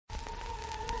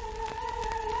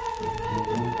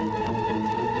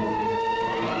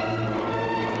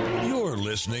You're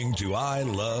listening to I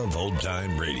Love Old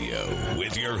Time Radio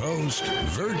with your host,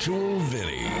 Virtual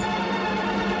Vinny.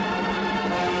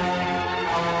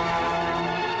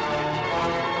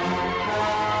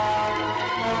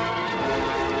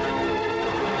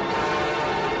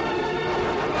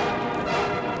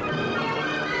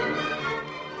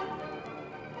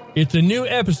 It's a new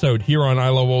episode here on I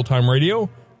Love Old Time Radio.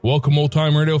 Welcome, Old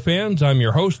Time Radio fans. I'm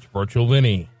your host, Virtual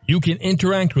Vinny. You can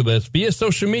interact with us via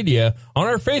social media on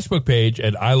our Facebook page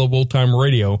at I Love Old Time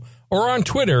Radio or on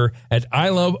Twitter at I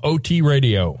Love OT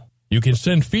Radio. You can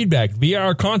send feedback via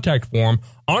our contact form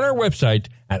on our website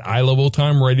at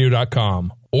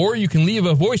iloveoldtimeradio.com, or you can leave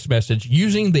a voice message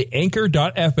using the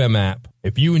Anchor.fm app.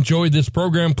 If you enjoyed this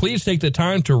program, please take the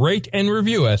time to rate and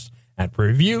review us at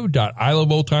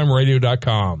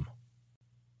review.iloveoldtimeradio.com.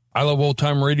 I Love Old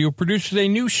Time Radio produces a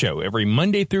new show every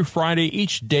Monday through Friday,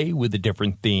 each day with a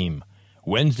different theme.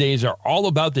 Wednesdays are all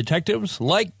about detectives,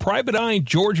 like Private Eye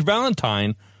George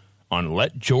Valentine on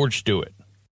Let George Do It.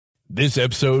 This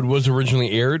episode was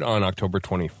originally aired on October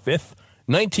 25th,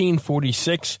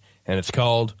 1946, and it's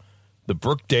called The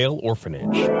Brookdale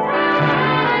Orphanage.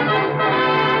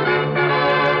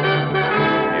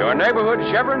 Your neighborhood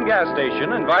Chevron gas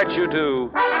station invites you to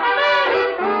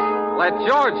Let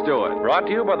George Do It, brought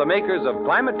to you by the makers of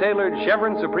climate-tailored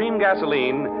Chevron Supreme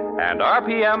Gasoline and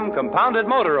RPM Compounded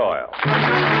Motor Oil.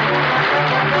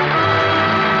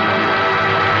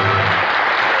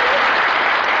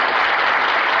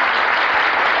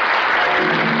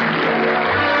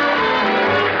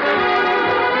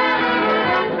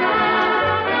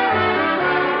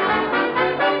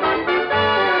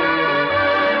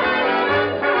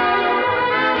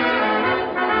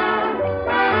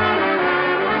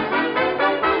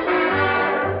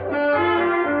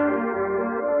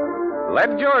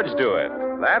 Let George do it.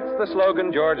 That's the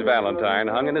slogan George Valentine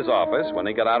hung in his office when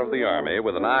he got out of the Army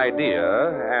with an idea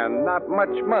and not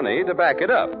much money to back it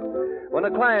up. When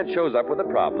a client shows up with a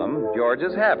problem, George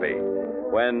is happy.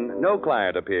 When no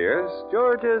client appears,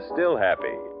 George is still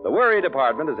happy. The worry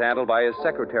department is handled by his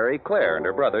secretary, Claire, and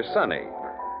her brother, Sonny.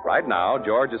 Right now,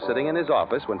 George is sitting in his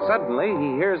office when suddenly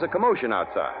he hears a commotion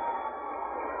outside.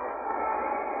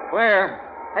 Claire.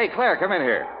 Hey, Claire, come in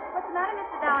here. What's the matter,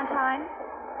 Mr. Valentine?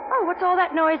 Oh, what's all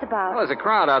that noise about? Well, there's a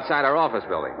crowd outside our office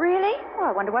building. Really? Oh,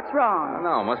 I wonder what's I wrong. don't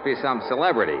know. Must be some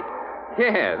celebrity.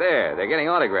 Yeah, there. They're getting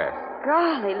autographs.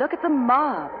 Golly, look at the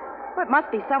mob. Well, it must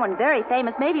be someone very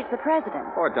famous. Maybe it's the president.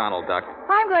 Or Donald Duck.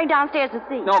 I'm going downstairs to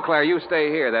see. No, Claire, you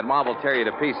stay here. That mob will tear you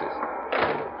to pieces.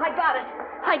 I got it.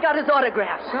 I got his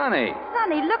autograph. Sonny.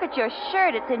 Sonny, look at your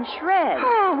shirt. It's in shreds.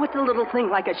 Oh, what's a little thing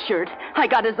like a shirt? I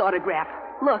got his autograph.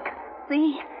 Look,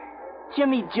 see?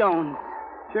 Jimmy Jones.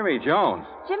 Jimmy Jones.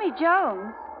 Jimmy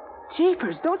Jones?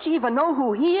 Jeepers, don't you even know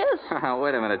who he is?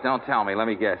 Wait a minute. Don't tell me. Let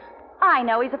me guess. I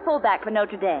know. He's a fullback for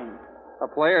Notre Dame. A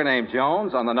player named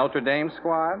Jones on the Notre Dame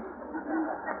squad?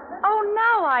 Oh,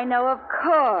 now I know, of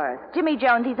course. Jimmy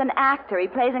Jones, he's an actor. He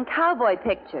plays in cowboy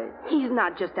pictures. He's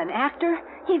not just an actor.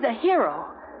 He's a hero.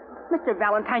 Mr.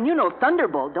 Valentine, you know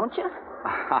Thunderbolt, don't you?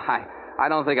 I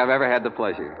don't think I've ever had the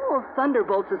pleasure. Oh,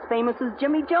 Thunderbolt's as famous as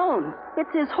Jimmy Jones.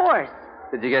 It's his horse.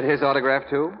 Did you get his autograph,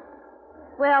 too?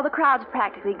 Well, the crowd's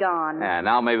practically gone. Yeah,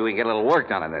 now maybe we can get a little work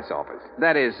done in this office.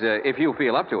 That is, if you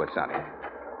feel up to it, Sonny.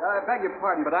 I beg your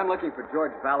pardon, but I'm looking for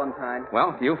George Valentine.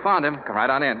 Well, you found him. Come right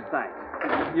on in. Thanks.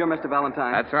 You're Mr.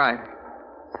 Valentine? That's right.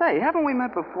 Say, haven't we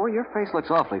met before? Your face looks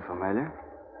awfully familiar.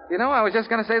 You know, I was just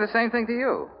going to say the same thing to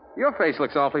you. Your face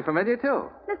looks awfully familiar, too.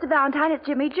 Mr. Valentine, it's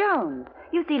Jimmy Jones.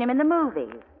 You've seen him in the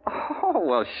movies. Oh,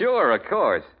 well, sure, of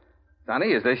course. Sonny,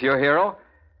 is this your hero?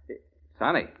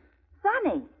 Sonny.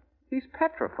 Sonny. He's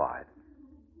petrified.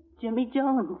 Jimmy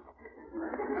Jones.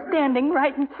 Standing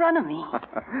right in front of me.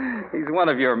 He's one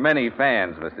of your many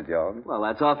fans, Mr. Jones. Well,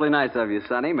 that's awfully nice of you,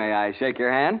 Sonny. May I shake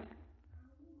your hand?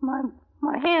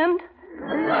 My hand?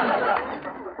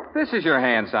 This is your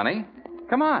hand, Sonny.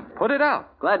 Come on, put it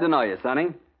out. Glad to know you, Sonny.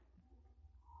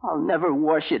 I'll never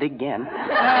wash it again.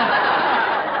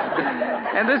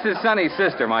 And this is Sonny's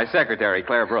sister, my secretary,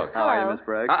 Claire Brooks. How are you, Miss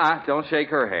Brooks? Don't shake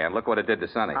her hand. Look what it did to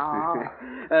Sonny. Oh.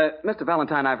 Mr.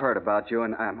 Valentine, I've heard about you,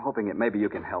 and I'm hoping that maybe you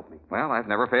can help me. Well, I've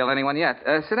never failed anyone yet.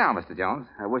 Sit down, Mr. Jones.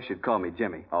 I wish you'd call me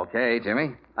Jimmy. Okay,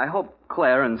 Jimmy. I hope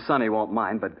Claire and Sonny won't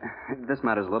mind, but this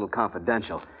matter's a little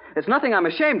confidential. It's nothing I'm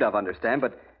ashamed of, understand,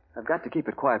 but I've got to keep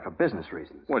it quiet for business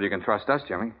reasons. Well, you can trust us,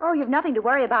 Jimmy. Oh, you've nothing to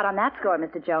worry about on that score,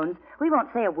 Mr. Jones. We won't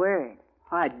say a word.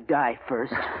 I'd die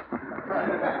first.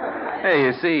 Hey,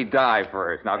 you see, die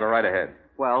first. Now go right ahead.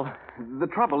 Well, the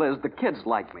trouble is the kids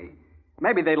like me.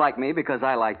 Maybe they like me because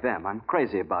I like them. I'm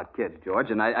crazy about kids,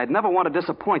 George, and I'd never want to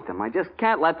disappoint them. I just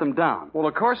can't let them down. Well,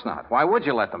 of course not. Why would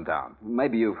you let them down?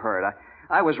 Maybe you've heard.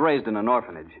 I was raised in an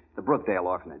orphanage, the Brookdale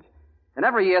Orphanage. And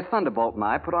every year, Thunderbolt and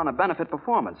I put on a benefit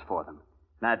performance for them.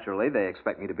 Naturally, they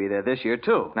expect me to be there this year,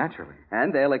 too. Naturally.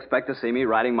 And they'll expect to see me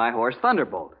riding my horse,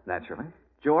 Thunderbolt. Naturally.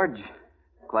 George,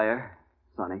 Claire,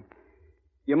 Sonny,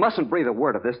 you mustn't breathe a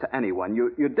word of this to anyone.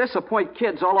 You disappoint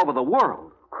kids all over the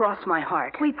world. Cross my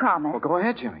heart. We promise. Well, go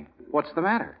ahead, Jimmy. What's the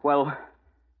matter? Well,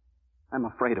 I'm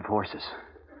afraid of horses.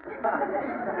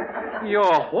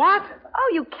 You're what? Oh,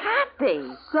 you can't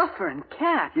be. Suffering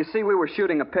cat. You see, we were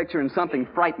shooting a picture and something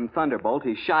frightened Thunderbolt.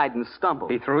 He shied and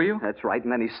stumbled. He threw you? That's right,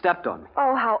 and then he stepped on me.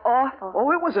 Oh, how awful.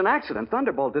 Oh, it was an accident.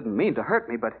 Thunderbolt didn't mean to hurt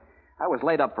me, but I was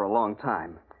laid up for a long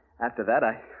time. After that,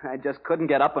 I just couldn't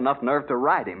get up enough nerve to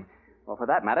ride him. Or for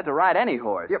that matter, to ride any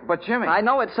horse. Yeah, but Jimmy... I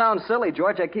know it sounds silly,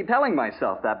 George. I keep telling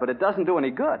myself that, but it doesn't do any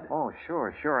good. Oh,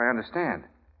 sure, I understand.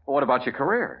 Well, what about your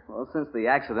career? Well, since the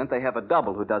accident, they have a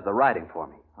double who does the riding for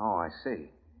me. Oh, I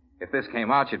see. If this came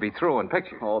out, you'd be through in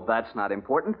pictures. Oh, that's not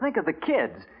important. Think of the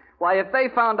kids. Why, if they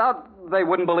found out, they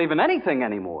wouldn't believe in anything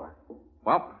anymore.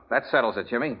 Well, that settles it,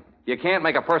 Jimmy. You can't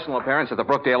make a personal appearance at the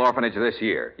Brookdale Orphanage this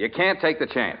year. You can't take the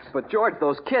chance. But, George,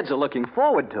 those kids are looking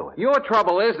forward to it. Your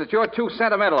trouble is that you're too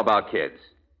sentimental about kids.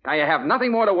 Now, you have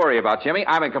nothing more to worry about, Jimmy.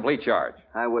 I'm in complete charge.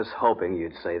 I was hoping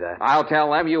you'd say that. I'll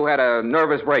tell them you had a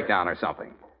nervous breakdown or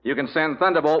something. You can send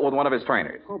Thunderbolt with one of his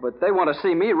trainers. Oh, but they want to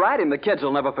see me ride him. The kids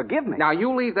will never forgive me. Now,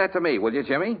 you leave that to me, will you,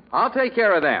 Jimmy? I'll take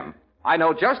care of them. I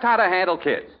know just how to handle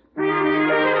kids.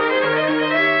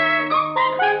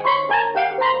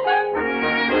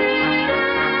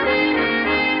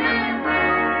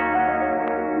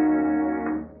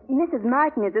 Mrs.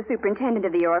 Martin is the superintendent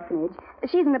of the orphanage.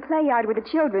 She's in the play yard with the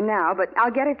children now, but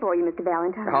I'll get her for you, Mr.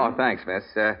 Valentine. Oh, thanks, miss.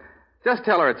 Just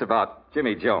tell her it's about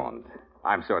Jimmy Jones.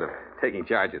 I'm sort of taking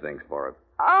charge of things for her.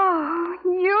 Oh,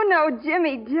 you know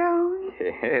Jimmy Jones.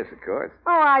 Yes, of course.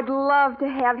 Oh, I'd love to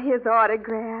have his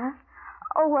autograph.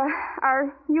 Oh,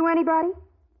 are you anybody?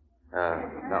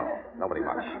 No, nobody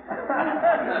much.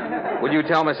 Will you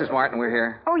tell Mrs. Martin we're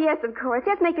here? Oh, yes, of course.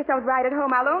 Just make yourselves right at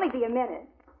home. I'll only be a minute.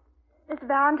 Mr.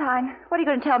 Valentine, what are you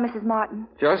going to tell Mrs. Martin?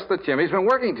 Just that Jimmy's been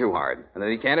working too hard, and that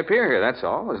he can't appear here, that's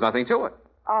all. There's nothing to it.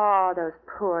 Oh, those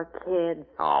poor kids.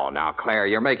 Oh, now, Claire,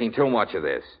 you're making too much of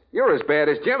this. You're as bad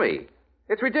as Jimmy.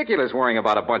 It's ridiculous worrying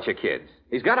about a bunch of kids.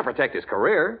 He's got to protect his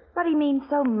career. But he means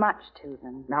so much to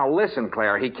them. Now, listen,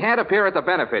 Claire, he can't appear at the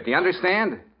benefit. Do you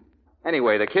understand?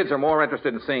 Anyway, the kids are more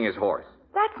interested in seeing his horse.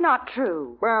 That's not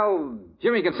true. Well,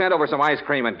 Jimmy can send over some ice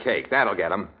cream and cake. That'll get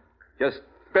them. Just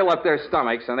fill up their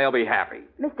stomachs, and they'll be happy.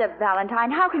 Mr.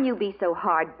 Valentine, how can you be so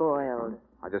hard-boiled?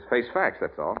 I just face facts,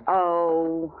 that's all.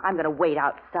 Oh, I'm going to wait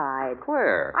outside.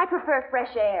 Where? I prefer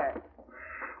fresh air.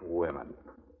 Women.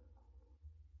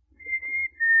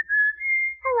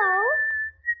 Hello.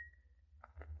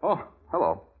 Oh,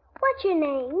 hello. What's your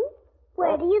name?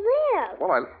 Where do you live? Well,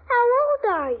 How old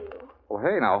are you? Well,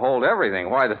 hey, now hold everything.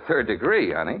 Why the third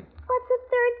degree, honey? What's a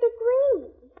third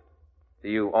degree? Do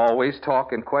you always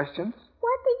talk in questions?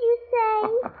 What did you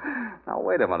say? Now,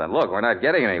 wait a minute. Look, we're not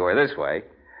getting anywhere this way.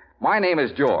 My name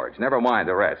is George. Never mind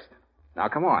the rest. Now,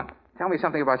 come on. Tell me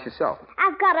something about yourself.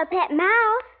 I've got a pet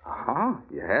mouse. Uh-huh.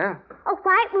 Yeah? A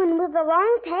white one with a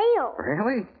long tail.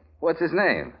 Really? What's his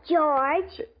name?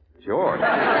 George. George.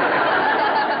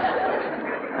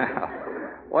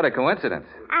 What a coincidence.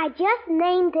 I just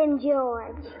named him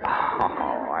George.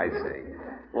 Oh, I see.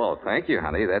 Well, thank you,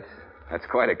 honey. That's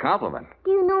quite a compliment.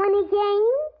 Do you know any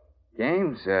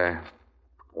games? Games?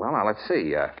 Well, now, let's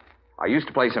see. I used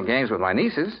to play some games with my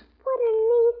nieces. What are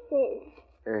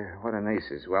nieces? What are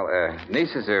nieces? Well,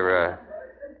 nieces are,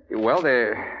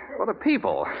 they're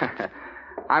people.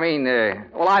 I mean,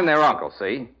 I'm their uncle,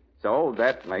 see? So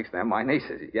that makes them my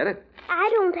nieces. You get it? I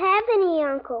don't have any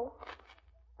uncle.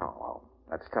 Oh, well,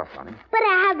 that's tough, honey. But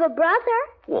I have a brother.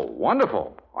 Well,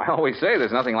 wonderful. I always say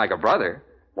there's nothing like a brother.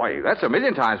 Why, that's a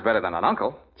million times better than an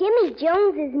uncle. Jimmy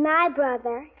Jones is my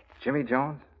brother. Jimmy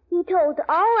Jones? He told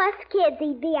all us kids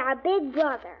he'd be our big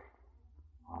brother.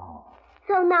 Oh.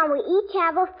 So now we each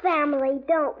have a family,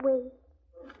 don't we?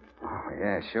 Oh,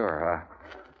 yeah, sure.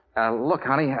 Look,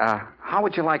 honey, how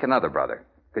would you like another brother?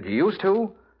 Could you use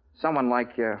two? Someone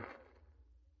like,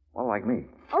 like me.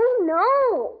 Oh,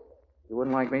 no. You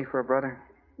wouldn't like me for a brother?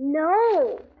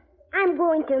 No. I'm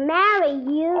going to marry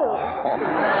you. Oh.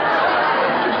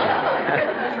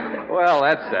 Well,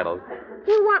 that's settled.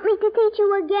 You want me to teach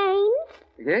you a game?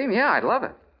 A game? Yeah, I'd love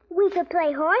it. We could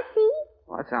play horsey.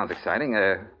 Well, that sounds exciting.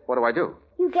 What do I do?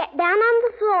 You get down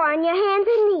on the floor on your hands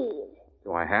and knees.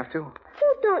 Do I have to? Well,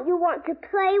 don't you want to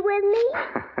play with me?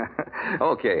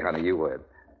 Okay, honey, you would.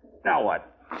 Now what?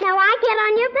 Now I get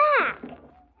on your back.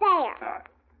 There.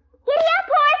 Giddy up,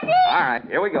 horsey! All right,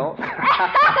 here we go.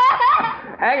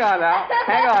 Hang on now.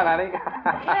 Hang on, honey.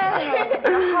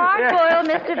 Hard-boiled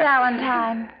Mr.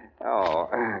 Valentine. Oh,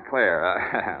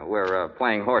 Claire, we're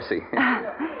playing horsey.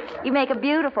 You make a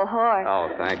beautiful horse. Oh,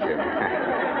 thank you.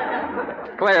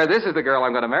 Claire, this is the girl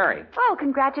I'm going to marry. Oh,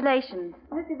 congratulations.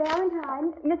 Mr.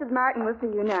 Valentine, Mrs. Martin will see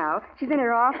you now. She's in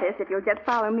her office if you'll just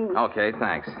follow me. Okay,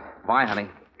 thanks. Bye, honey.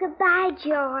 Goodbye,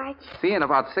 George. See you in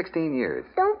about 16 years.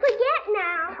 Don't forget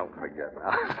now. Don't forget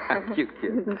now. Cute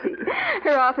kid.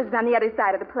 Her office is on the other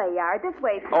side of the play yard. This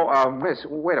way, please. Oh, miss,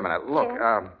 wait a minute. Look,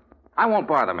 I won't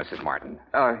bother Mrs. Martin.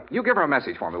 You give her a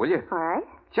message for me, will you? All right.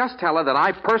 Just tell her that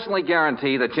I personally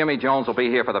guarantee that Jimmy Jones will be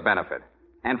here for the benefit.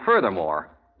 And furthermore,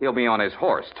 he'll be on his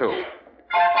horse, too.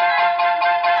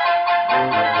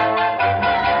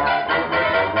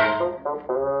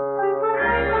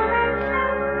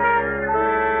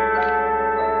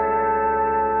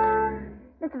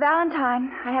 Mr.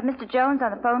 Valentine, I have Mr. Jones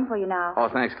on the phone for you now. Oh,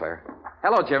 thanks, Claire.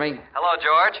 Hello, Jimmy. Hello,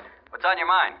 George. What's on your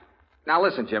mind? Now,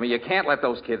 listen, Jimmy, you can't let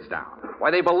those kids down.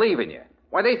 Why, they believe in you.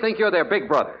 Why, they think you're their big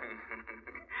brother.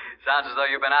 Sounds as though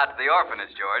you've been out to the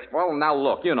orphanage, George. Well, now,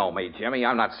 look, you know me, Jimmy.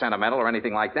 I'm not sentimental or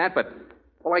anything like that, but,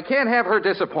 well, I can't have her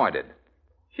disappointed.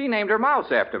 She named her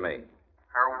mouse after me.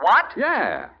 Her what?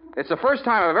 Yeah. It's the first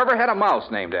time I've ever had a mouse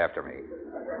named after me.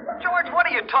 George, what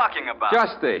are you talking about?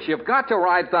 Just this. You've got to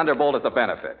ride Thunderbolt at the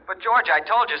benefit. But, George, I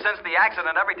told you since the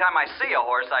accident, every time I see a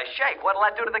horse, I shake. What'll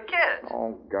that do to the kids?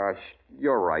 Oh, gosh.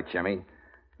 You're right, Jimmy.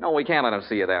 No, we can't let them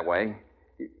see you that way.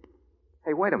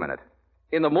 Hey, wait a minute.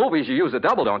 In the movies, you use a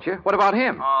double, don't you? What about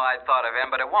him? Oh, I thought of him,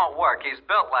 but it won't work. He's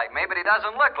built like me, but he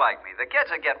doesn't look like me. The kids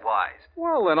will get wise.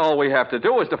 Well, then all we have to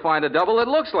do is to find a double that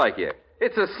looks like you.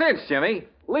 It's a cinch, Jimmy.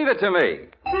 Leave it to me.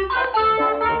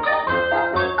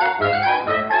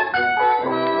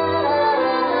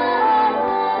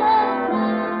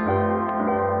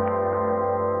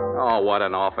 Oh, what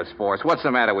an office force. What's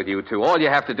the matter with you two? All you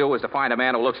have to do is to find a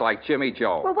man who looks like Jimmy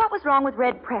Jones. Well, what was wrong with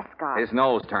Red Prescott? His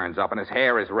nose turns up and his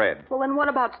hair is red. Well, then what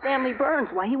about Stanley Burns?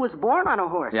 Why, he was born on a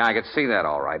horse. Yeah, I could see that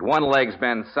all right. One leg's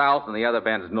bends south and the other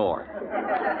bends north.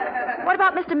 What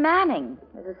about Mr. Manning?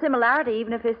 There's a similarity,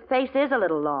 even if his face is a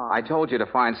little long. I told you to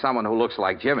find someone who looks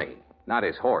like Jimmy, not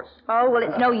his horse. Oh, well,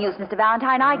 it's no use, Mr.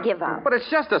 Valentine. I give up. But it's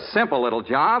just a simple little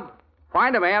job.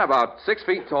 Find a man about 6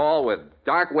 feet tall with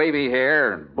dark wavy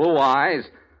hair and blue eyes,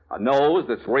 a nose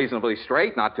that's reasonably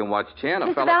straight, not too much chin.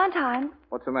 Mr. Valentine.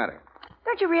 What's the matter?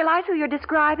 Don't you realize who you're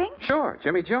describing? Sure,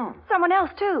 Jimmy Jones. Someone else,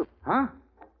 too. Huh?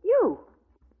 You.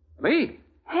 Me?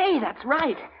 Hey, that's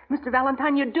right. Mr.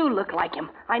 Valentine, you do look like him.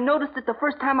 I noticed it the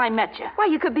first time I met you. Why,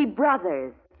 you could be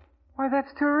brothers. Why,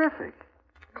 that's terrific.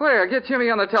 Claire, get Jimmy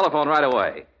on the telephone right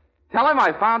away. Tell him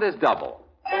I found his double.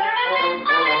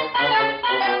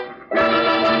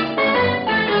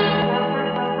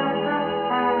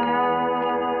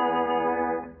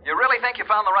 You really think you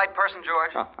found the right person,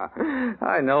 George?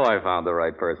 I know I found the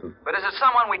right person. But is it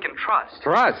someone we can trust?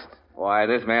 Trust? Why,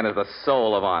 this man is the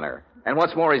soul of honor. And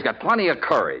what's more, he's got plenty of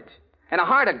courage. And a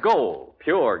heart of gold.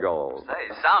 Pure gold.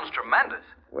 Say, sounds tremendous.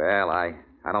 Well, I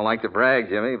don't like to brag,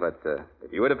 Jimmy, but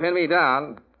if you were to pin me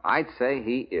down, I'd say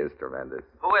he is tremendous.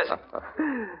 Who is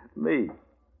he? Me.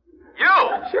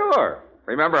 You? Sure.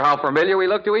 Remember how familiar we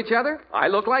look to each other? I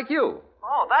look like you.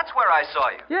 Oh, that's where I saw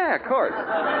you. Yeah, of course.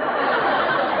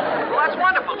 Well, that's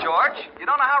wonderful, George. You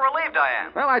don't know how relieved I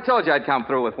am. Well, I told you I'd come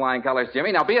through with flying colors,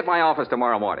 Jimmy. Now be at my office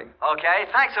tomorrow morning. Okay,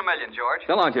 thanks a million, George.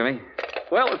 So long, Jimmy.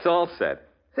 Well, it's all set.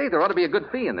 Say, there ought to be a good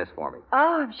fee in this for me.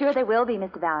 Oh, I'm sure there will be,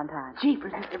 Mr. Valentine.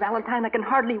 Jeepers, Mr. Valentine, I can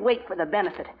hardly wait for the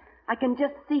benefit. I can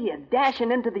just see you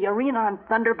dashing into the arena on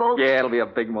Thunderbolt. Yeah, it'll be a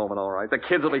big moment, all right. The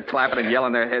kids will be clapping and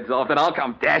yelling their heads off. Then I'll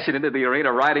come dashing into the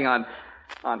arena riding on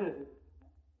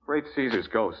Great Caesar's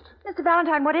ghost. Mr.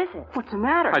 Valentine, what is it? What's the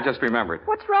matter? I just remembered.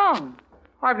 What's wrong?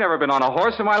 I've never been on a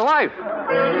horse in my life.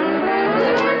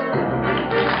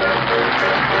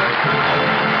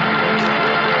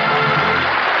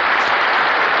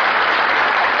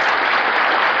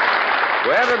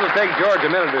 Well, it'll take George a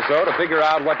minute or so to figure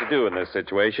out what to do in this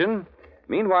situation.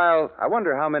 Meanwhile, I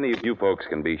wonder how many of you folks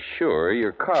can be sure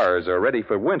your cars are ready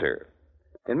for winter.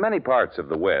 In many parts of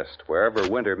the West, wherever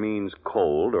winter means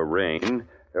cold or rain,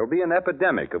 there'll be an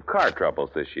epidemic of car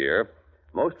troubles this year.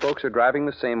 Most folks are driving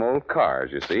the same old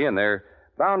cars, you see, and they're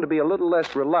bound to be a little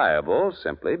less reliable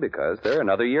simply because they're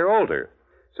another year older.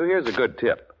 So here's a good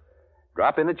tip.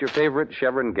 Drop in at your favorite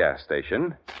Chevron gas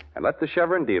station and let the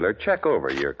Chevron dealer check over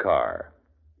your car.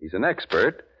 He's an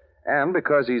expert, And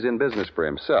because he's in business for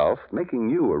himself, making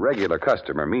you a regular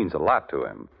customer means a lot to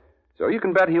him. So you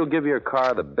can bet he'll give your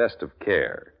car the best of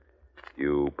care.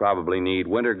 You probably need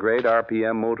winter-grade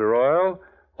RPM motor oil,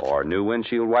 or new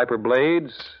windshield wiper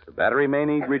blades. The battery may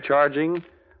need recharging,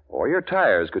 or your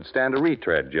tires could stand a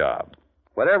retread job.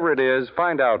 Whatever it is,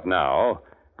 find out now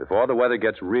before the weather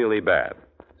gets really bad.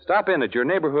 Stop in at your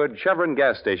neighborhood Chevron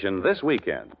gas station this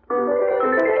weekend.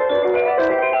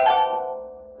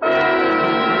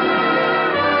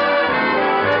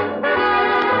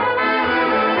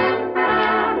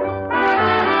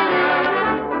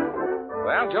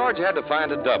 George had to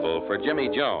find a double for Jimmy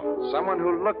Jones, someone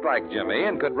who looked like Jimmy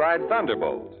and could ride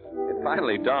Thunderbolt. It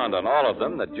finally dawned on all of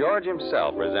them that George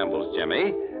himself resembles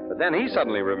Jimmy, but then he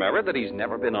suddenly remembered that he's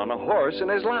never been on a horse in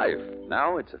his life.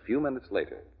 Now it's a few minutes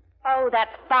later. Oh,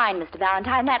 that's fine, Mr.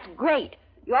 Valentine. That's great.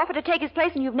 You offered to take his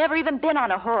place and you've never even been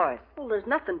on a horse. Well, there's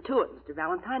nothing to it, Mr.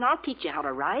 Valentine. I'll teach you how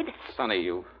to ride. Sonny,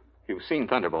 you've seen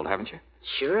Thunderbolt, haven't you?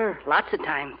 Sure, lots of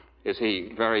times. Is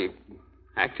he very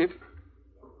active?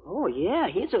 Oh, yeah,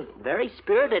 he's a very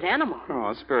spirited animal.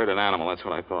 Oh, a spirited animal, that's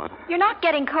what I thought. You're not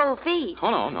getting cold feet.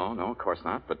 Oh, no, of course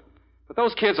not. But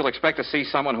those kids will expect to see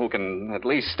someone who can at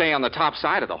least stay on the top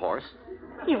side of the horse.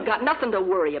 You've got nothing to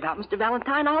worry about, Mr.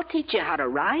 Valentine. I'll teach you how to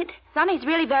ride. Sonny's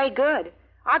really very good.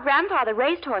 Our grandfather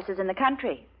raised horses in the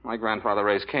country. My grandfather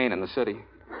raised cane in the city.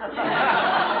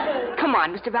 Come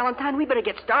on, Mr. Valentine, we better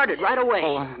get started right away.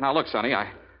 Oh, now look, Sonny,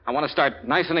 I want to start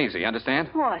nice and easy, understand?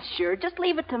 Oh, sure, just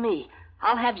leave it to me.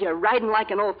 I'll have you riding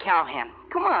like an old cowhand.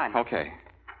 Come on. Okay.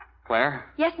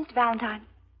 Claire? Yes, Mr. Valentine.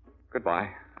 Goodbye.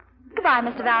 Goodbye,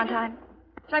 Mr. Valentine.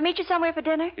 Shall I meet you somewhere for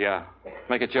dinner? Yeah.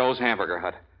 Make it Joe's Hamburger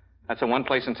Hut. That's the one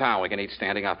place in town we can eat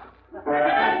standing up.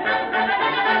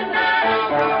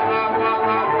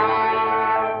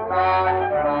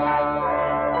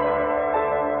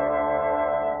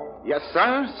 Yes,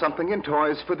 sir? Something in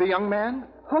toys for the young man?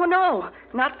 Oh, no.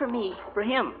 Not for me. For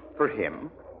him. For him?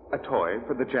 A toy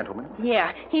for the gentleman?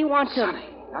 Yeah, he wants to... Sonny,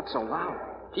 not so loud.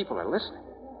 People are listening.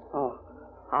 Oh,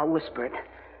 I'll whisper it.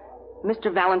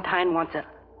 Mr. Valentine wants a...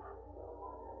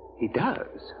 He does?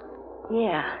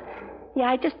 Yeah,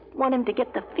 I just want him to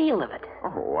get the feel of it.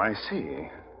 Oh, I see.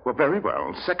 Well, very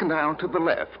well. Second aisle to the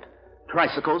left.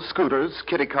 Tricycles, scooters,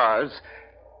 kiddie cars,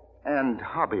 and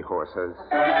hobby horses.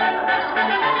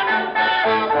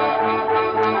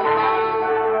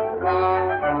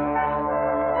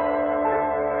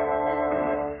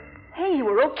 Hey,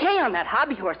 we're okay on that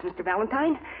hobby horse, Mr.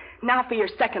 Valentine. Now for your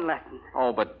second lesson.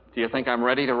 Oh, but do you think I'm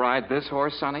ready to ride this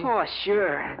horse, Sonny? Oh,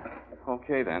 sure.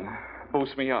 Okay, then.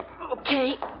 Boost me up.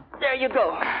 Okay, there you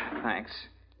go. Thanks.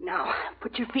 Now,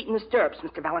 put your feet in the stirrups,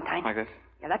 Mr. Valentine. Like this?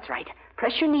 Yeah, that's right.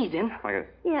 Press your knees in. Like this?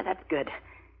 Yeah, that's good.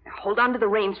 Now, hold on to the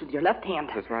reins with your left hand.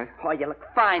 That's right. Oh, you look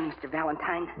fine, Mr.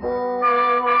 Valentine. Okay,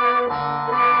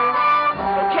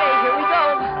 here we go.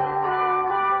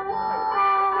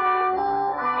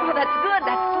 Oh, that's good.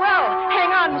 That's swell.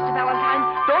 Hang on, Mr. Valentine.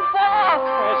 Don't fall off.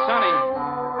 Oh, Sonny,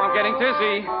 I'm getting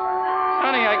dizzy.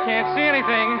 Sonny, I can't see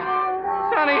anything.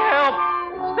 Sonny, help.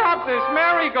 Stop this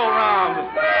merry-go-round.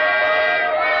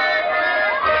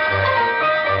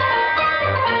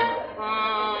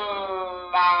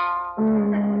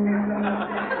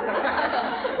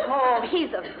 Oh,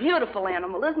 he's a beautiful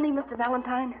animal, isn't he, Mr.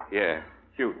 Valentine? Yeah,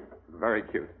 cute. Very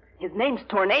cute. His name's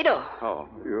Tornado. Oh,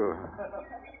 you...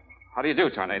 How do you do,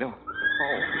 Tornado?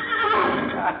 Oh.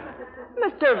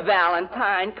 Mr.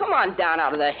 Valentine, come on down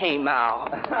out of the haymow.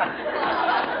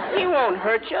 He won't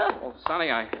hurt you. Well, Sonny,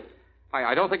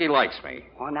 I don't think he likes me.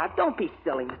 Oh, now, don't be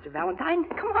silly, Mr. Valentine.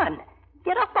 Come on.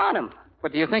 Get up on him.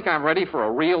 But do you think I'm ready for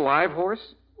a real live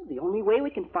horse? The only way we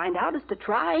can find out is to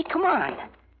try. Come on.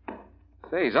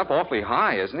 Say, he's up awfully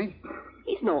high, isn't he?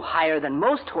 He's no higher than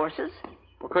most horses.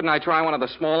 Well, couldn't I try one of the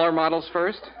smaller models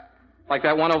first? Like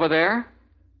that one over there?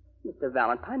 Mr.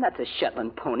 Valentine, that's a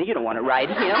Shetland pony. You don't want to ride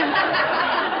him.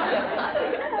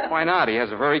 Why not? He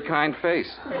has a very kind face.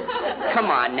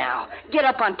 Come on now. Get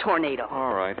up on Tornado.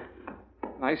 All right.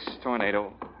 Nice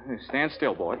Tornado. Stand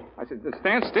still, boy. I said,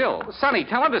 stand still. Sonny,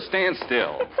 tell him to stand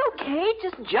still. It's okay.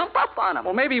 Just jump up on him.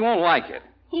 Well, maybe he won't like it.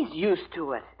 He's used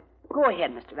to it. Go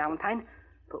ahead, Mr. Valentine.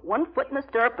 Put one foot in the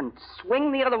stirrup and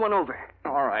swing the other one over.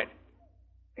 All right.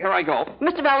 Here I go.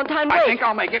 Mr. Valentine, wait. I think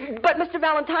I'll make it. But, Mr.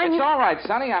 Valentine... It's all right,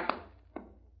 Sonny.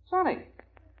 Sonny,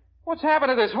 what's happened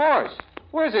to this horse?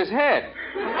 Where's his head?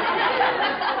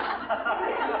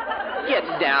 Get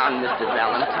down, Mr.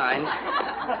 Valentine.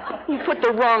 You put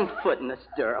the wrong foot in the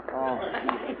stirrup. Oh,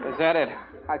 is that it?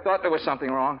 I thought there was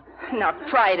something wrong. Now,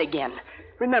 try it again.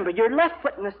 Remember, your left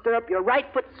foot in the stirrup, your right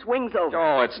foot swings over.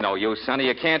 Oh, it's no use, Sonny.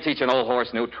 You can't teach an old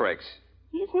horse new tricks.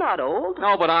 He's not old.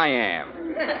 No, but I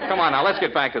am. Come on now, let's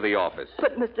get back to the office.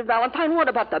 But, Mr. Valentine, what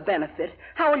about the benefit?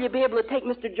 How will you be able to take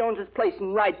Mr. Jones's place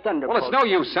and ride Thunderbolt? Well, it's no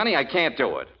use, Sonny. I can't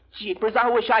do it. Jeepers, I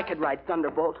wish I could ride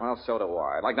Thunderbolt. Well, so do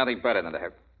I. I'd like nothing better than to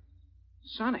have...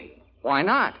 Sonny, why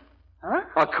not? Huh?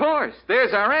 Of course.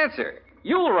 There's our answer.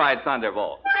 You'll ride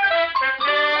Thunderbolt.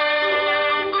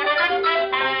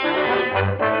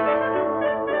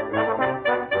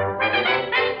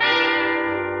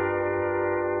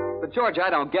 But, George, I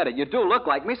don't get it. You do look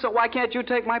like me, so why can't you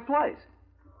take my place?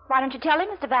 Why don't you tell him,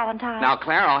 Mr. Valentine? Now,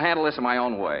 Claire, I'll handle this in my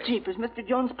own way. Jeepers, Mr.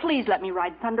 Jones, please let me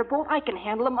ride Thunderbolt. I can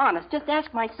handle him honest. Just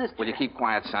ask my sister. Will you keep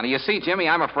quiet, Sonny? You see, Jimmy,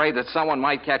 I'm afraid that someone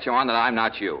might catch on that I'm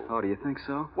not you. Oh, do you think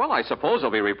so? Well, I suppose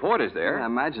there'll be reporters there. Yeah, I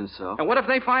imagine so. And what if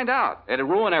they find out? It'd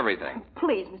ruin everything.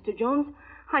 Please, Mr. Jones.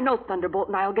 I know Thunderbolt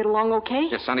and I'll get along okay.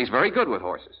 Yes, Sonny's very good with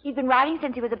horses. He's been riding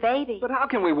since he was a baby. But how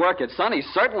can we work it? Sonny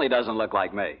certainly doesn't look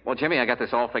like me. Well, Jimmy, I got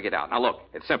this all figured out. Now, look,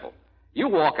 it's simple. You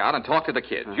walk out and talk to the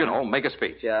kids. You know, make a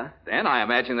speech. Yeah? Then I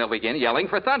imagine they'll begin yelling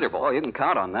for Thunderbolt. Oh, you can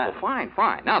count on that. Well,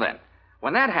 fine. Now then,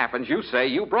 when that happens, you say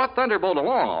you brought Thunderbolt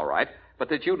along, all right, but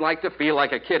that you'd like to feel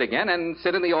like a kid again and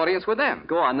sit in the audience with them.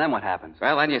 Go on, then what happens?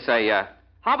 Well, then you say,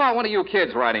 how about one of you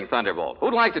kids riding Thunderbolt?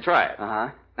 Who'd like to try it?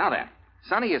 Uh-huh. Now then,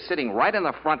 Sonny is sitting right in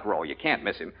the front row. You can't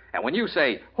miss him. And when you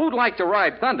say, who'd like to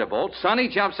ride Thunderbolt, Sonny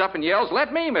jumps up and yells,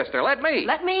 let me, mister, let me.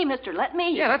 Let me, mister, let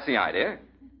me. Yeah, that's the idea.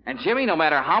 And, Jimmy, no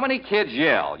matter how many kids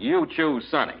yell, you choose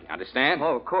Sonny. Understand?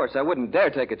 Oh, of course. I wouldn't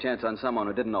dare take a chance on someone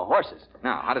who didn't know horses.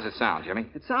 Now, how does it sound, Jimmy?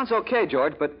 It sounds okay,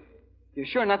 George, but you're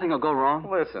sure nothing will go wrong?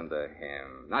 Listen to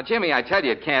him. Now, Jimmy, I tell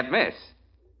you, it can't miss.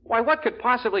 Why, what could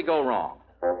possibly go wrong?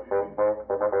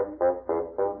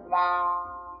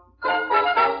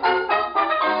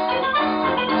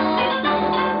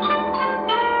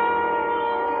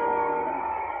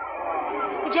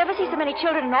 Did you ever see so many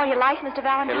children in all your life, Mr.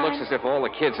 Valentine? It looks as if all the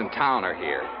kids in town are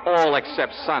here. All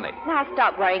except Sonny. Now,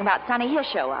 stop worrying about Sonny. He'll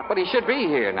show up. But he should be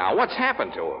here now. What's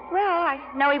happened to him? Well, I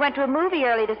know he went to a movie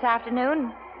early this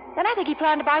afternoon. Then I think he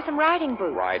planned to buy some riding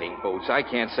boots. Riding boots? I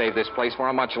can't save this place for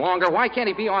him much longer. Why can't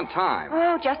he be on time?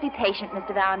 Oh, just be patient,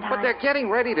 Mr. Valentine. But they're getting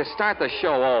ready to start the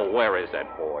show. Oh, where is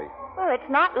that boy? Well, it's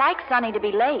not like Sonny to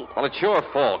be late. Well, it's your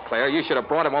fault, Claire. You should have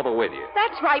brought him over with you.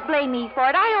 That's right. Blame me for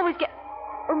it. I always get...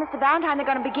 Oh, Mr. Valentine, they're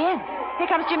going to begin. Here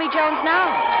comes Jimmy Jones now.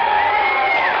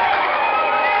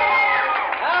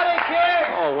 Howdy,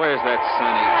 kids. Oh, where's that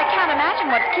Sonny? I can't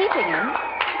imagine what's keeping him.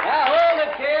 Now, hold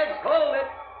it, kids. Hold it.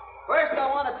 First, I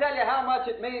want to tell you how much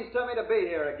it means to me to be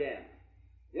here again.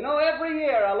 You know, every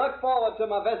year I look forward to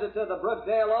my visit to the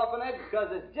Brookdale Orphanage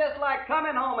because it's just like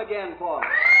coming home again for me.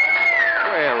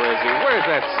 Where is he? Where's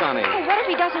that Sonny? Oh, what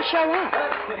if he doesn't show up?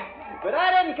 But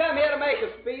I didn't come here to make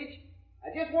a speech. I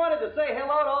just wanted to say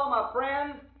hello to all my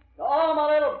friends, to all my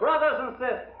little brothers and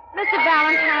sisters. Mr.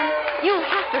 Valentine, you'll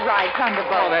have to ride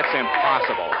Thunderbolt. Oh, that's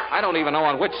impossible. I don't even know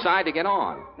on which side to get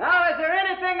on. Now, is there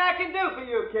anything I can do for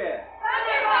you, kids?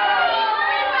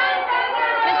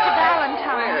 Mr.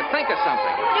 Valentine. Claire, think of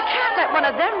something. You can't let one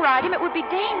of them ride him. It would be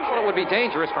dangerous. Well, it would be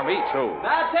dangerous for me, too.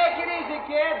 Now, take it easy,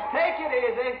 kids. Take it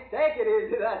easy. Take it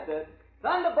easy. That's it.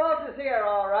 Thunderbolt is here,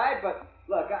 all right, but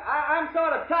look, I'm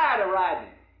sort of tired of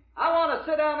riding. I want to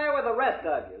sit down there with the rest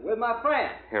of you, with my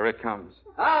friends. Here it comes.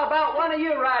 How about one of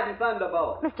you riding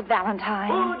Thunderbolt? Mr. Valentine.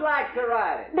 Who'd like to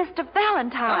ride it? Mr.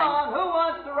 Valentine. Come on, who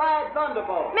wants to ride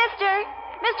Thunderbolt? Mister,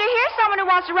 here's someone who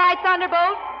wants to ride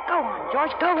Thunderbolt. Go on,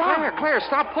 George, go on. Claire,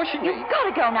 stop pushing me. You've got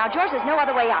to go now, George. There's no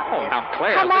other way out. Oh, now,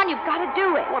 Claire. Come on, you've got to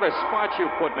do it. What a spot you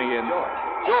put me in.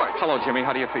 George. Hello, Jimmy.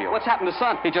 How do you feel? What's happened to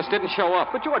Son? He just didn't show up.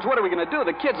 But, George, what are we going to do?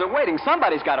 The kids are waiting.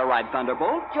 Somebody's got to ride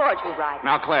Thunderbolt. George will ride.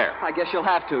 Now, Claire. I guess you'll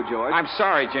have to, George. I'm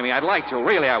sorry, Jimmy. I'd like to.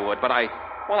 Really, I would. But I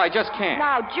just can't.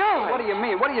 Now, George. What do you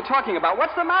mean? What are you talking about?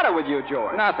 What's the matter with you,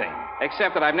 George? Nothing.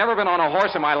 Except that I've never been on a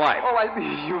horse in my life. Oh,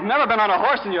 you've never been on a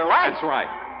horse in your life? That's right.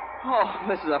 Oh,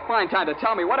 this is a fine time to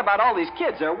tell me. What about all these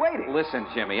kids? They're waiting. Listen,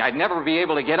 Jimmy, I'd never be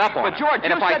able to get up on But, him. George,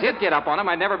 and you if I said did get up on him,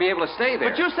 I'd never be able to stay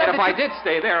there. But you said and if I did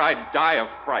stay there, I'd die of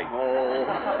fright. Oh,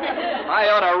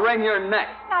 I ought to wring your neck.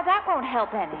 Now, that won't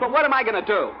help any. But what am I going to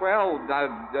do? Well,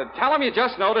 tell him you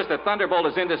just noticed that Thunderbolt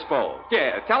is indisposed.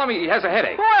 Yeah, tell him he has a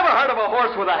headache. Who ever heard of a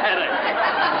horse with a headache?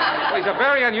 Well, he's a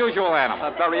very unusual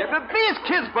animal. These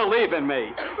kids believe in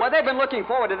me. Why, they've been looking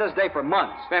forward to this day for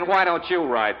months. Then why don't you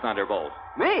ride Thunderbolt?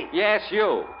 Me? Yes,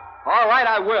 you. All right,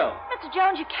 I will. Mr.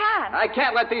 Jones, you can't. I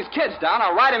can't let these kids down.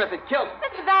 I'll ride him if it kills me.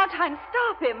 Mr. Valentine,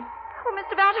 stop him. Oh,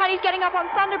 Mr. Valentine, he's getting up on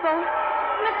Thunderbolt.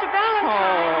 Mr. Valentine.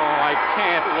 Oh, I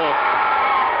can't look.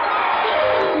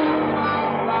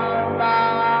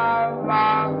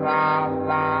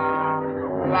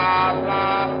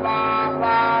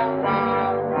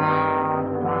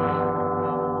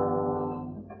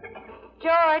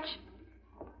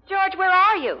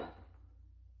 you?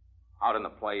 Out in the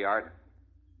play yard.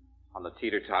 On the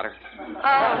teeter-totter.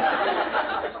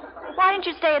 Oh. Why didn't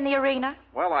you stay in the arena?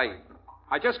 Well, I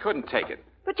just couldn't take it.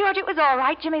 But, George, it was all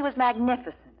right. Jimmy was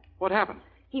magnificent. What happened?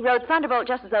 He rode Thunderbolt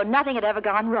just as though nothing had ever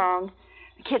gone wrong.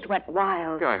 The kids went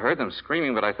wild. Yeah, I heard them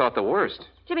screaming, but I thought the worst.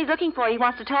 Jimmy's looking for you. He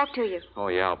wants to talk to you. Oh,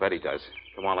 yeah, I'll bet he does.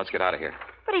 Come on, let's get out of here.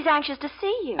 But he's anxious to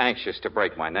see you. Anxious to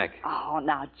break my neck. Oh,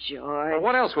 now, George. Well,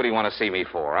 what else would he want to see me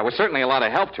for? I was certainly a lot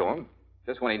of help to him.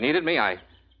 Just when he needed me, I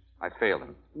failed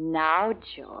him. Now,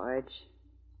 George.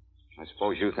 I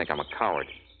suppose you think I'm a coward.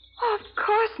 Oh, of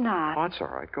course not. Oh, it's all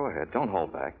right. Go ahead. Don't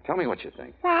hold back. Tell me what you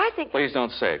think. Well, I think... Please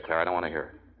don't say it, Claire. I don't want to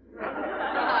hear it.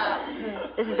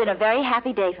 This has been a very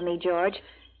happy day for me, George.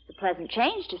 It's a pleasant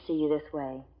change to see you this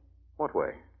way. What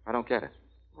way? I don't get it.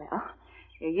 Well,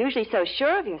 you're usually so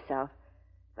sure of yourself.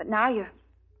 But now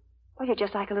you're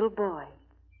just like a little boy.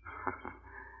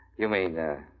 You mean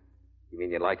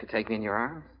you'd like to take me in your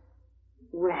arms?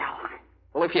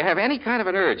 Well, if you have any kind of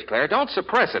an urge, Claire, don't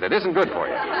suppress it. It isn't good for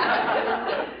you.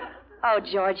 Oh,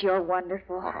 George, you're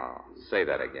wonderful. Oh, say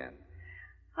that again.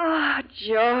 Oh,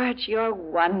 George, you're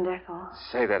wonderful.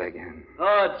 Say that again.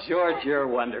 Oh, George, you're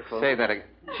wonderful. Say that again.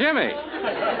 Jimmy!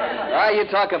 You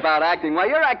talk about acting. Why,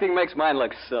 your acting makes mine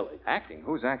look silly. Acting?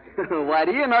 Who's acting? Why,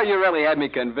 do you know you really had me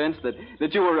convinced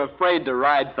that you were afraid to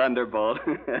ride Thunderbolt?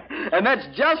 And that's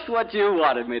just what you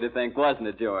wanted me to think, wasn't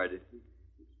it, George?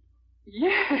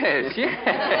 Yes.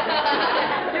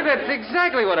 Yeah, that's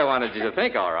exactly what I wanted you to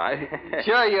think, all right.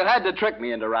 Sure, you had to trick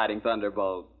me into riding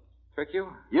Thunderbolt. Trick you?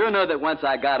 You knew that once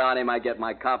I got on him, I'd get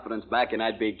my confidence back and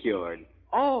I'd be cured.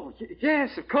 Oh,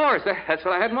 yes, of course. That's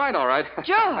what I had in mind, all right.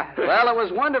 George! Well, it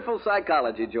was wonderful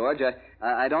psychology, George.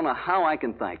 I don't know how I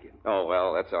can thank you. Oh,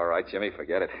 well, that's all right, Jimmy.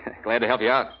 Forget it. Glad to help you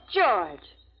out. George,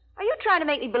 are you trying to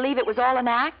make me believe it was all an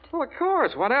act? Well, of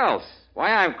course. What else?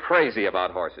 Why, I'm crazy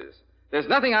about horses. There's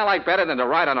nothing I like better than to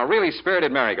ride on a really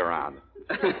spirited merry-go-round.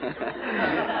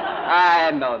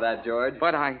 I know that, George.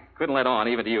 But I couldn't let on,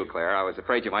 even to you, Claire. I was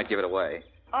afraid you might give it away.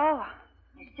 Oh, I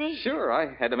see. Sure,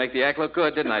 I had to make the act look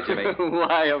good, didn't I, Jimmy?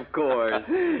 Why, of course.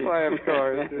 Why, of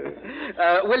course.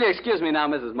 Will you excuse me now?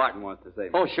 Mrs. Martin wants to say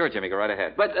something. Oh, sure, Jimmy. Go right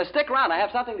ahead. But stick around. I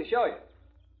have something to show you.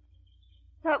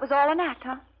 So it was all an act,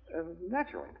 huh?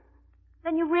 Naturally.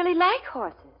 Then you really like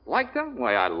horses. Like them?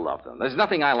 Why, I love them. There's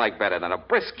nothing I like better than a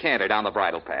brisk canter down the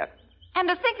bridle path. And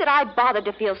to think that I bothered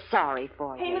to feel sorry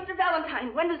for you. Hey, Mr.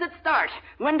 Valentine, when does it start?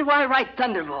 When do I ride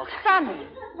Thunderbolt? Sonny,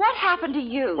 what happened to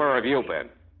you? Where have you been?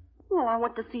 Well, I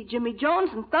went to see Jimmy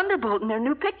Jones and Thunderbolt in their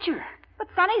new picture. But,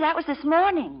 Sonny, that was this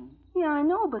morning. Yeah, I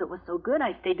know, but it was so good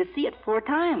I stayed to see it 4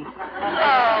 times.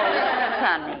 Oh,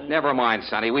 Sonny. Never mind,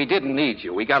 Sonny. We didn't need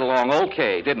you. We got along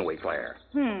okay, didn't we, Claire?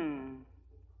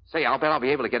 Say, I'll bet I'll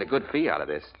be able to get a good fee out of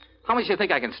this. How much do you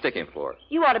think I can stick him for?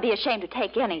 You ought to be ashamed to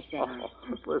take anything. Oh,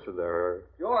 listen to her.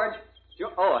 George.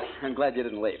 Oh, I'm glad you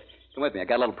didn't leave. Come with me. I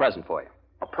got a little present for you.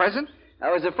 A present?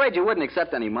 I was afraid you wouldn't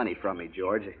accept any money from me,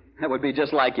 George. That would be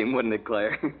just like him, wouldn't it,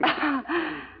 Claire?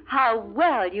 How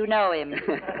well you know him.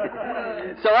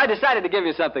 So I decided to give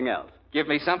you something else. Give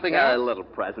me something else? A little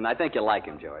present. I think you'll like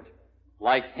him, George.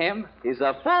 Like him? He's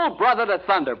a full brother to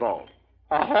Thunderbolt.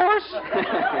 A horse?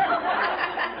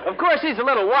 Of course, he's a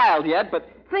little wild yet, but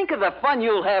think of the fun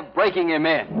you'll have breaking him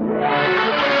in. George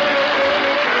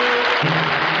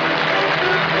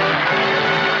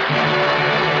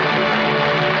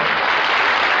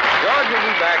will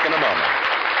be back in a moment.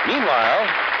 Meanwhile,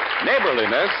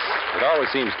 neighborliness, it always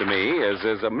seems to me, is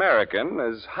as American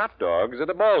as hot dogs at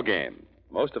a ball game.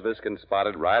 Most of us can spot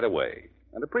it right away,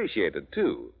 and appreciate it,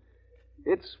 too.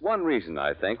 It's one reason,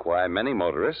 I think, why many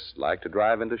motorists like to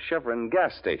drive into Chevron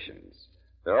gas stations.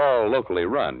 They're all locally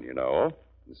run, you know.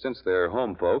 And since they're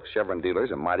home folks, Chevron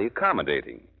dealers are mighty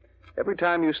accommodating. Every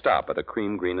time you stop at a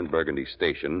cream, green, and burgundy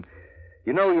station,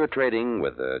 you know you're trading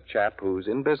with a chap who's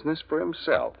in business for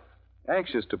himself,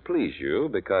 anxious to please you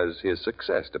because his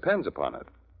success depends upon it.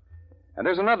 And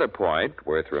there's another point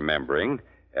worth remembering.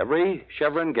 Every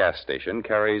Chevron gas station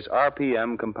carries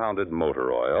RPM compounded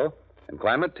motor oil and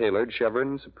climate-tailored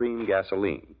Chevron Supreme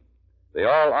gasoline. They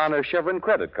all honor Chevron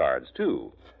credit cards,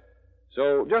 too.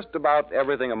 So just about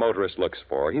everything a motorist looks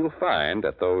for, he'll find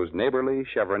at those neighborly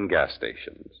Chevron gas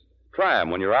stations. Try them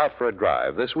when you're out for a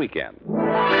drive this weekend.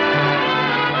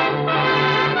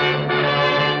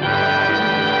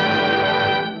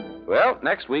 Well,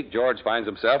 next week, George finds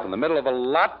himself in the middle of a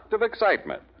lot of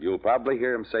excitement. You'll probably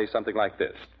hear him say something like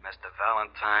this. Mr.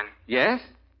 Valentine, Yes?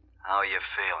 how are you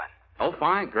feeling? Oh,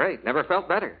 fine, great. Never felt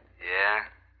better. Yeah?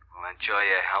 Well, enjoy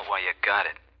your health while you got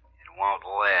it. It won't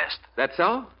last. That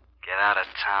so? Get out of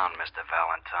town, Mr.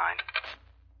 Valentine.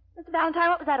 Mr. Valentine,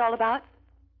 what was that all about?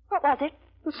 What was it?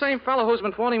 The same fellow who's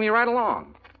been phoning me right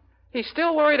along. He's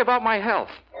still worried about my health.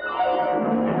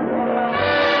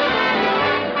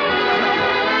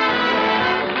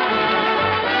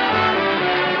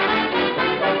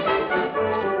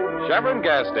 Chevron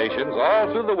gas stations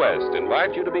all through the West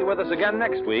invite you to be with us again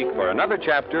next week for another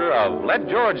chapter of Let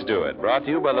George Do It, brought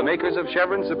to you by the makers of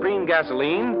Chevron Supreme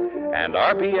Gasoline and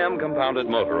RPM Compounded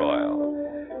Motor Oil.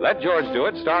 Let George Do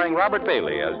It, starring Robert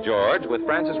Bailey as George, with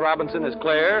Francis Robinson as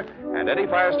Claire and Eddie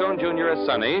Firestone Jr. as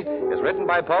Sonny, is written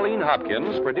by Pauline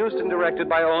Hopkins, produced and directed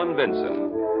by Owen Vinson.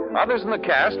 Others in the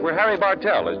cast were Harry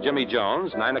Bartell as Jimmy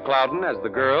Jones, Nina Clouden as the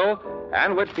girl,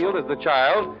 Ann Whitfield as the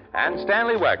child, and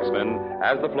Stanley Waxman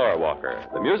as the floor walker.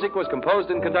 The music was composed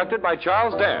and conducted by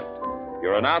Charles Dent.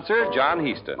 Your announcer, John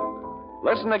Heaston.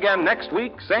 Listen again next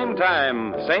week, same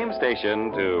time, same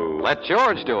station, to Let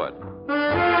George Do It.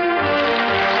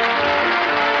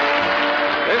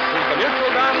 This is the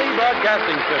Mutual Don Lee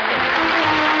Broadcasting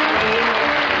System.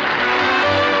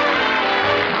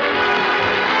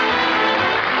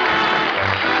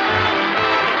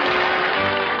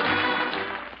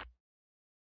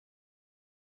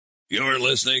 You're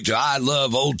listening to I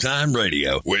Love Old Time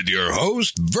Radio with your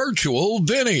host, Virtual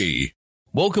Vinny.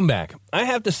 Welcome back. I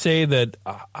have to say that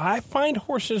I find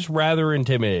horses rather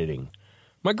intimidating.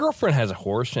 My girlfriend has a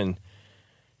horse, and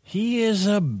he is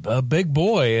a big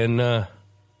boy, and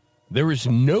there is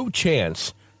no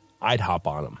chance I'd hop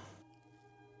on him.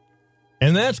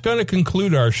 And that's going to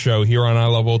conclude our show here on I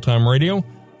Love Old Time Radio.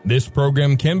 This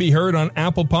program can be heard on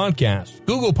Apple Podcasts,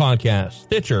 Google Podcasts,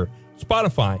 Stitcher,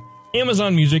 Spotify,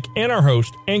 Amazon Music, and our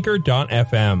host,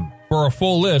 Anchor.fm. For a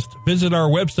full list, visit our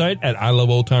website at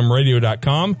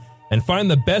iloveoldtimeradio.com and find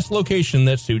the best location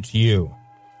that suits you.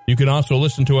 You can also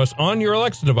listen to us on your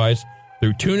Alexa device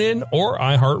through TuneIn or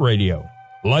iHeartRadio.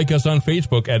 Like us on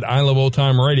Facebook at I Love Old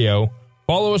Time Radio.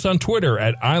 Follow us on Twitter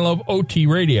at I Love OT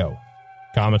Radio.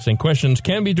 Comments and questions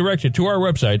can be directed to our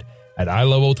website at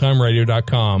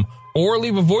iloveoldtimeradio.com or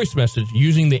leave a voice message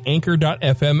using the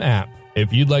Anchor.fm app.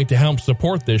 If you'd like to help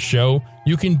support this show,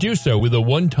 you can do so with a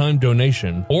one-time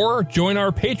donation or join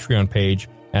our Patreon page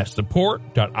at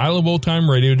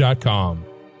support.iloveoldtimeradio.com.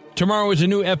 Tomorrow is a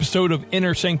new episode of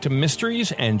Inner Sanctum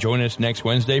Mysteries, and join us next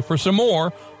Wednesday for some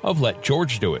more of Let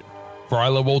George Do It. For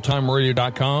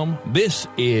iloveoldtimeradio.com, this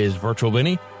is Virtual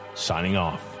Vinny, signing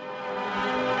off.